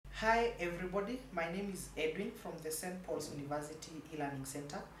Hi everybody, my name is Edwin from the St. Paul's University e-learning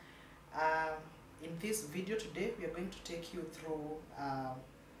center. In this video today we are going to take you through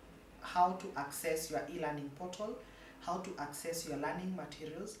how to access your e-learning portal, how to access your learning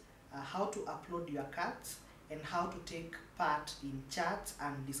materials, how to upload your cards, and how to take part in chats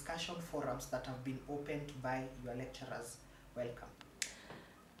and discussion forums that have been opened by your lecturers. Welcome.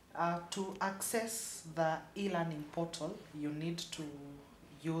 To access the e-learning portal, you need to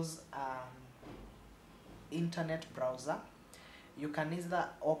use internet browser. You can either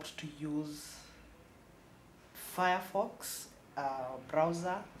opt to use Firefox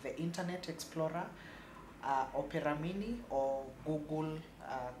browser, the Internet Explorer, Opera Mini, or Google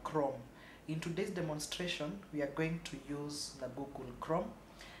Chrome. In today's demonstration, we are going to use the Google Chrome.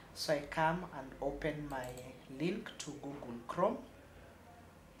 So I come and open my link to Google Chrome.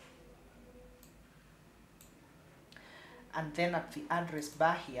 And then at the address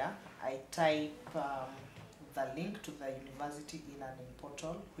bar here, I type the link to the university e-learning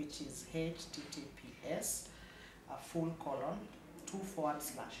portal, which is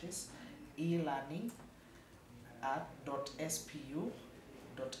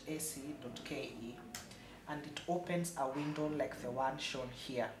and it opens a window like the one shown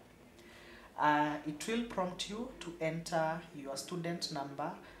here. It will prompt you to enter your student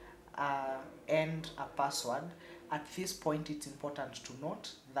number and a password. At this point, it's important to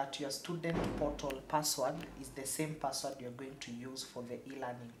note that your student portal password is the same password you're going to use for the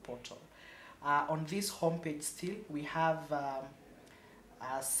e-learning portal. On this homepage still, we have a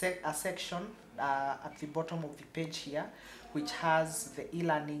section at the bottom of the page here, which has the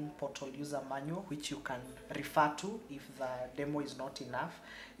e-learning portal user manual, which you can refer to if the demo is not enough.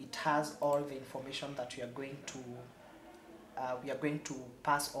 It has all the information that we are going to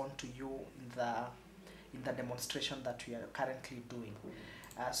pass on to you in the demonstration that we are currently doing.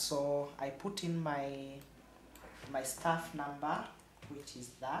 So I put in my staff number, which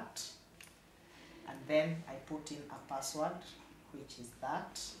is that, and then I put in a password, which is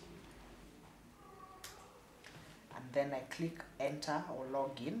that, and then I click enter or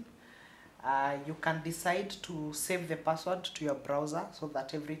login. You can decide to save the password to your browser so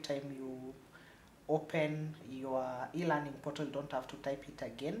that every time you open your e-learning portal you don't have to type it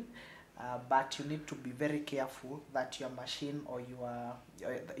again. But you need to be very careful that your machine or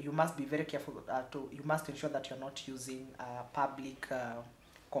you must be very careful you must ensure that you're not using a public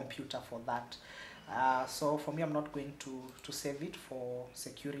computer for that. So for me, I'm not going to save it for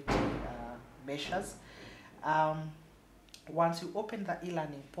security measures. Once you open the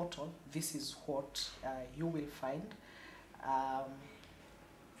e-learning portal, this is what you will find,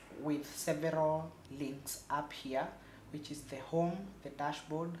 with several links up here, which is the home, the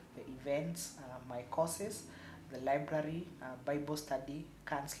dashboard, the events, my courses, the library, Bible study,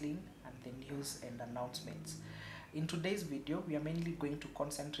 counseling, and the news and announcements. In today's video, we are mainly going to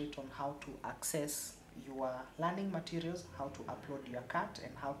concentrate on how to access your learning materials, how to upload your card,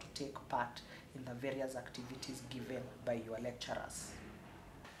 and how to take part in the various activities given by your lecturers.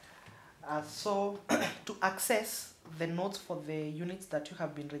 So to access the notes for the units that you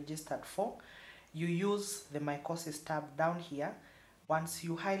have been registered for, you use the My Courses tab down here. Once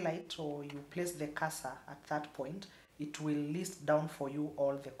you highlight or you place the cursor at that point, it will list down for you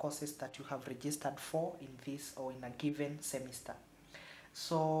all the courses that you have registered for in this or in a given semester.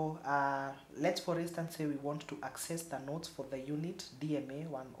 So let's for instance say we want to access the notes for the unit DMA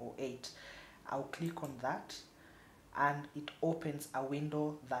 108. I'll click on that and it opens a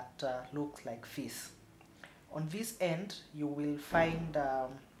window that looks like this. On this end, you will find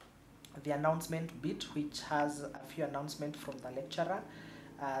the announcement bit, which has a few announcements from the lecturer.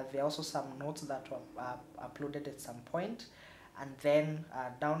 There are also some notes that were uploaded at some point. And then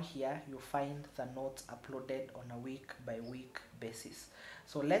down here, you find the notes uploaded on a week-by-week basis.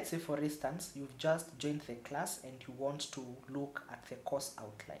 So let's say, for instance, you've just joined the class and you want to look at the course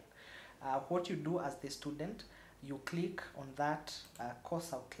outline. What you do as the student, you click on that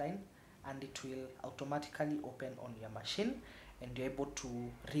course outline and it will automatically open on your machine, and you're able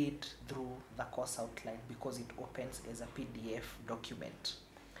to read through the course outline because it opens as a PDF document.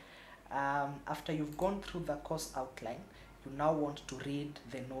 After you've gone through the course outline, you now want to read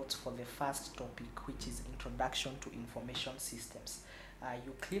the notes for the first topic, which is Introduction to Information Systems.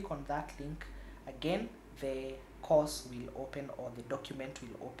 You click on that link. Again, the course will open, or the document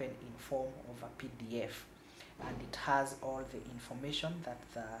will open in form of a PDF, and it has all the information that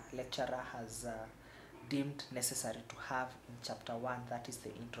the lecturer has deemed necessary to have in chapter 1, that is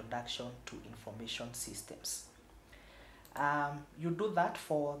the Introduction to Information Systems. You do that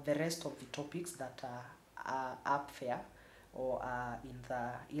for the rest of the topics that are up there. or in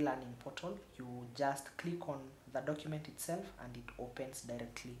the e-learning portal, you just click on the document itself and it opens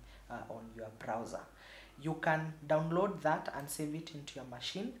directly on your browser. You can download that and save it into your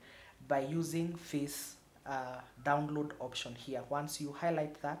machine by using this download option here. Once you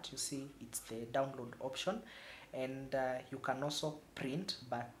highlight that, you see it's the download option, and you can also print,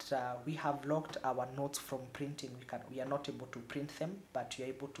 but we have locked our notes from printing. We are not able to print them, but you're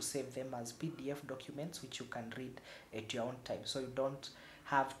able to save them as PDF documents which you can read at your own time, so you don't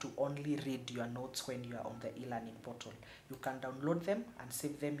have to only read your notes when you are on the e-learning portal. You can download them and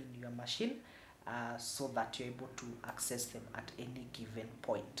save them in your machine so that you're able to access them at any given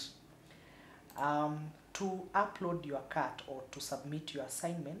point. To upload your CAT or to submit your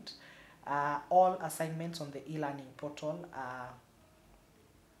assignment, all assignments on the e-learning portal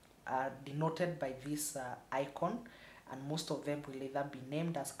are denoted by this icon, and most of them will either be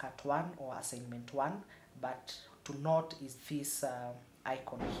named as CAT 1 or assignment 1, but to note is this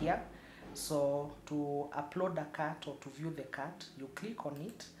icon here. So to upload a CAT or to view the CAT, you click on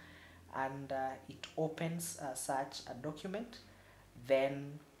it and it opens such a document.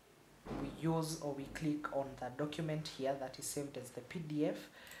 Then we click on the document here that is saved as the PDF.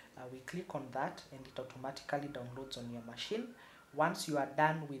 We click on that and it automatically downloads on your machine. Once you are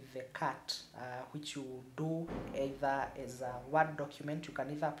done with the CAT, which you do either as a Word document, you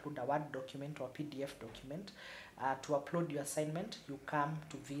can either upload a Word document or a PDF document. To upload your assignment, you come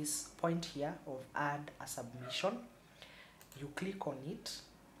to this point here of add a submission. You click on it.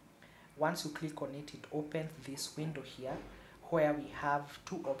 Once you click on it, it opens this window here where we have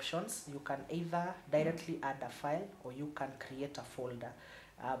two options. You can either directly add a file or you can create a folder.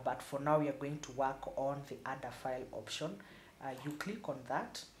 But for now, we are going to work on the add a file option. You click on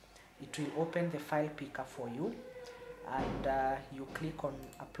that. It will open the file picker for you. And you click on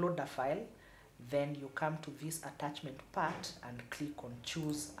upload a file. Then you come to this attachment part and click on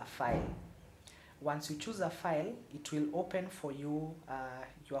choose a file. Once you choose a file, it will open for you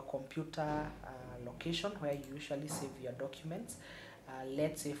your computer location where you usually save your documents.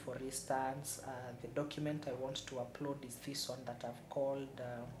 Let's say, for instance, the document I want to upload is this one that I've called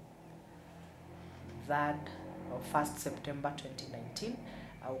 1st September 2019.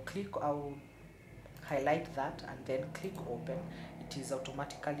 I'll highlight that and then click open. It is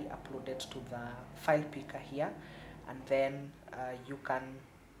automatically uploaded to the file picker here, and then you can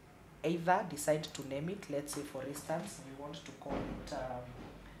either decide to name it. Let's say, for instance, we want to call it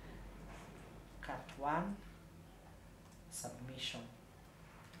CAT 1 submission.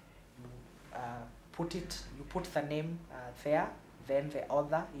 You put the name there, then the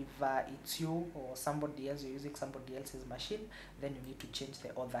author, if it's you or somebody else, you're using somebody else's machine, then you need to change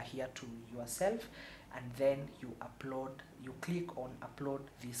the author here to yourself, and then you click on upload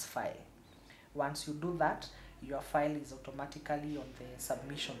this file. Once you do that, your file is automatically on the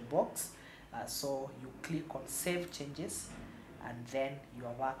submission box, so you click on save changes, and then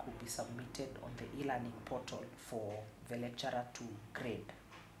your work will be submitted on the e-learning portal for the lecturer to grade.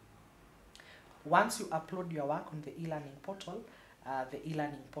 Once you upload your work on the e-learning portal, the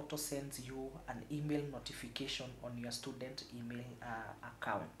e-learning portal sends you an email notification on your student email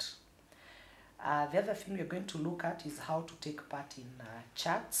account. The other thing we're going to look at is how to take part in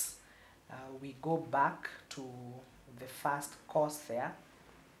chats. We go back to the first course there.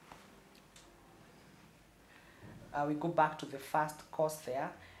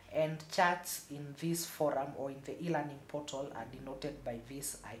 And chats in this forum or in the e-learning portal are denoted by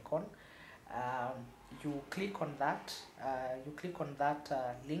this icon. You click on that.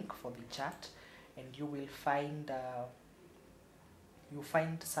 Link for the chat, and you will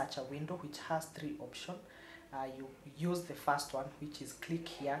find such a window which has three options. You use the first one, which is click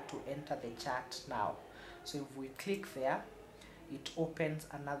here to enter the chat now. So if we click there, it opens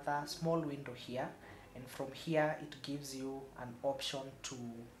another small window here, and from here it gives you an option to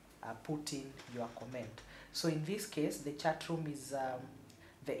put in your comment. So in this case, the chat room is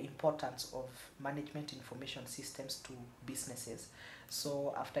the importance of management information systems to businesses.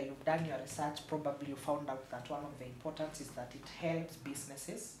 So after you've done your research, probably you found out that one of the importance is that it helps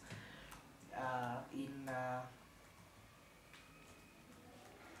businesses in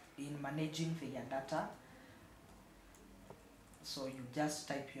managing their data. So you just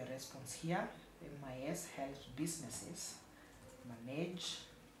type your response here. MIS helps businesses manage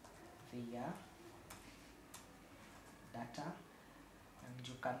their data, and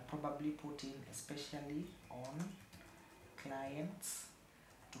you can probably put in especially on clients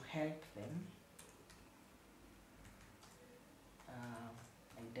to help them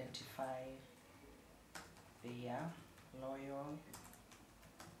identify their loyal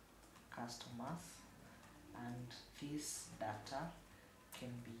customers and this data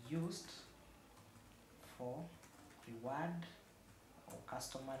can be used for reward or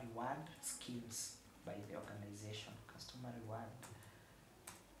customer reward schemes by the organization. Customer reward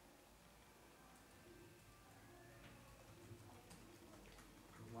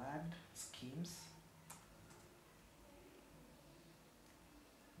schemes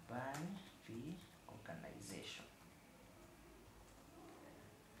by the organization.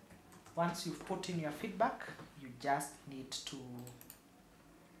 Once you've put in your feedback, you just need to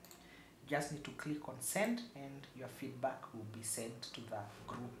click on send, and your feedback will be sent to the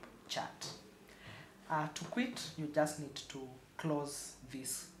group chat. To quit, you just need to close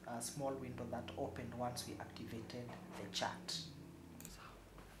this small window that opened once we activated the chat.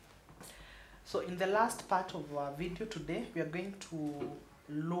 So in the last part of our video today, we are going to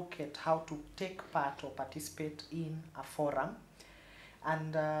look at how to take part or participate in a forum.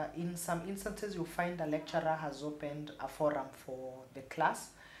 And in some instances, you'll find a lecturer has opened a forum for the class,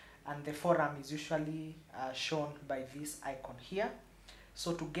 and the forum is usually shown by this icon here.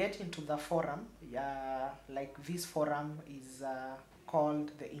 So to get into the forum, like this forum is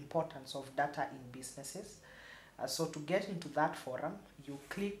called the importance of data in businesses. So to get into that forum, you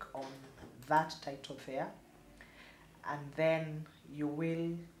click on that title there, and then you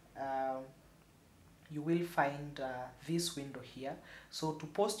will find this window here. So to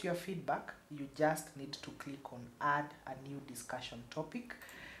post your feedback, you just need to click on add a new discussion topic,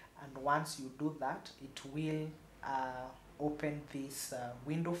 and once you do that, it will open this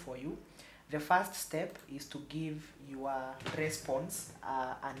window for you. The first step is to give your response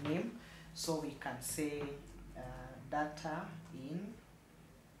a name. So we can say data in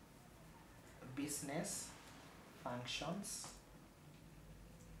business functions,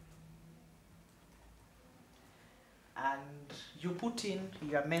 and you put in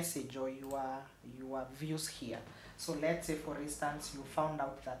your message or your views here. So let's say, for instance, you found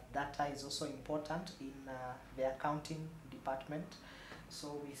out that data is also important in the accounting department.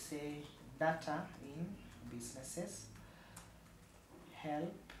 So we say data in businesses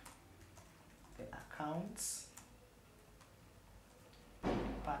help the accounts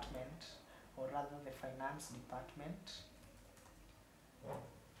department, or rather the finance department,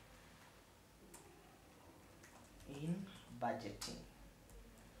 in budgeting.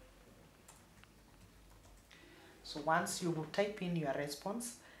 So once you type in your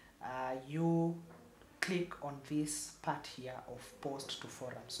response, you click on this part here of post to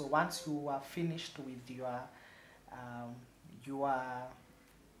forum. So once you are finished with your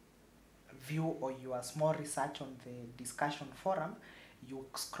view or your small research on the discussion forum, you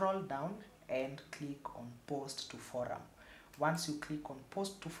scroll down and click on post to forum. Once you click on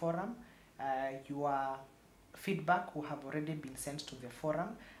post to forum, your feedback will have already been sent to the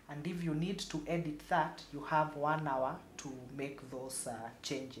forum, and if you need to edit that, you have 1 hour to make those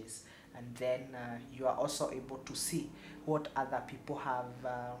changes, and then you are also able to see what other people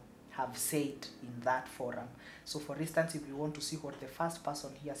have said in that forum. So for instance, if you want to see what the first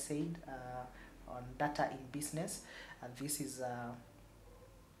person here said on data in business, this is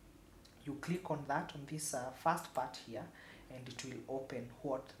you click on that, on this first part here, and it will open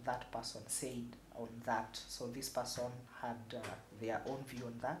what that person said on that. So this person had their own view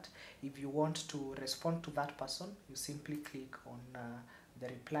on that. If you want to respond to that person, you simply click on the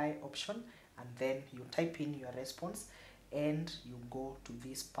reply option, and then you type in your response, and you go to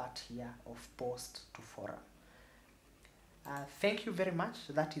this part here of post to forum. Thank you very much.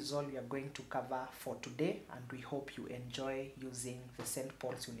 That is all we are going to cover for today, and we hope you enjoy using the St.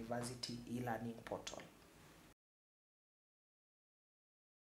 Paul's University e-learning portal.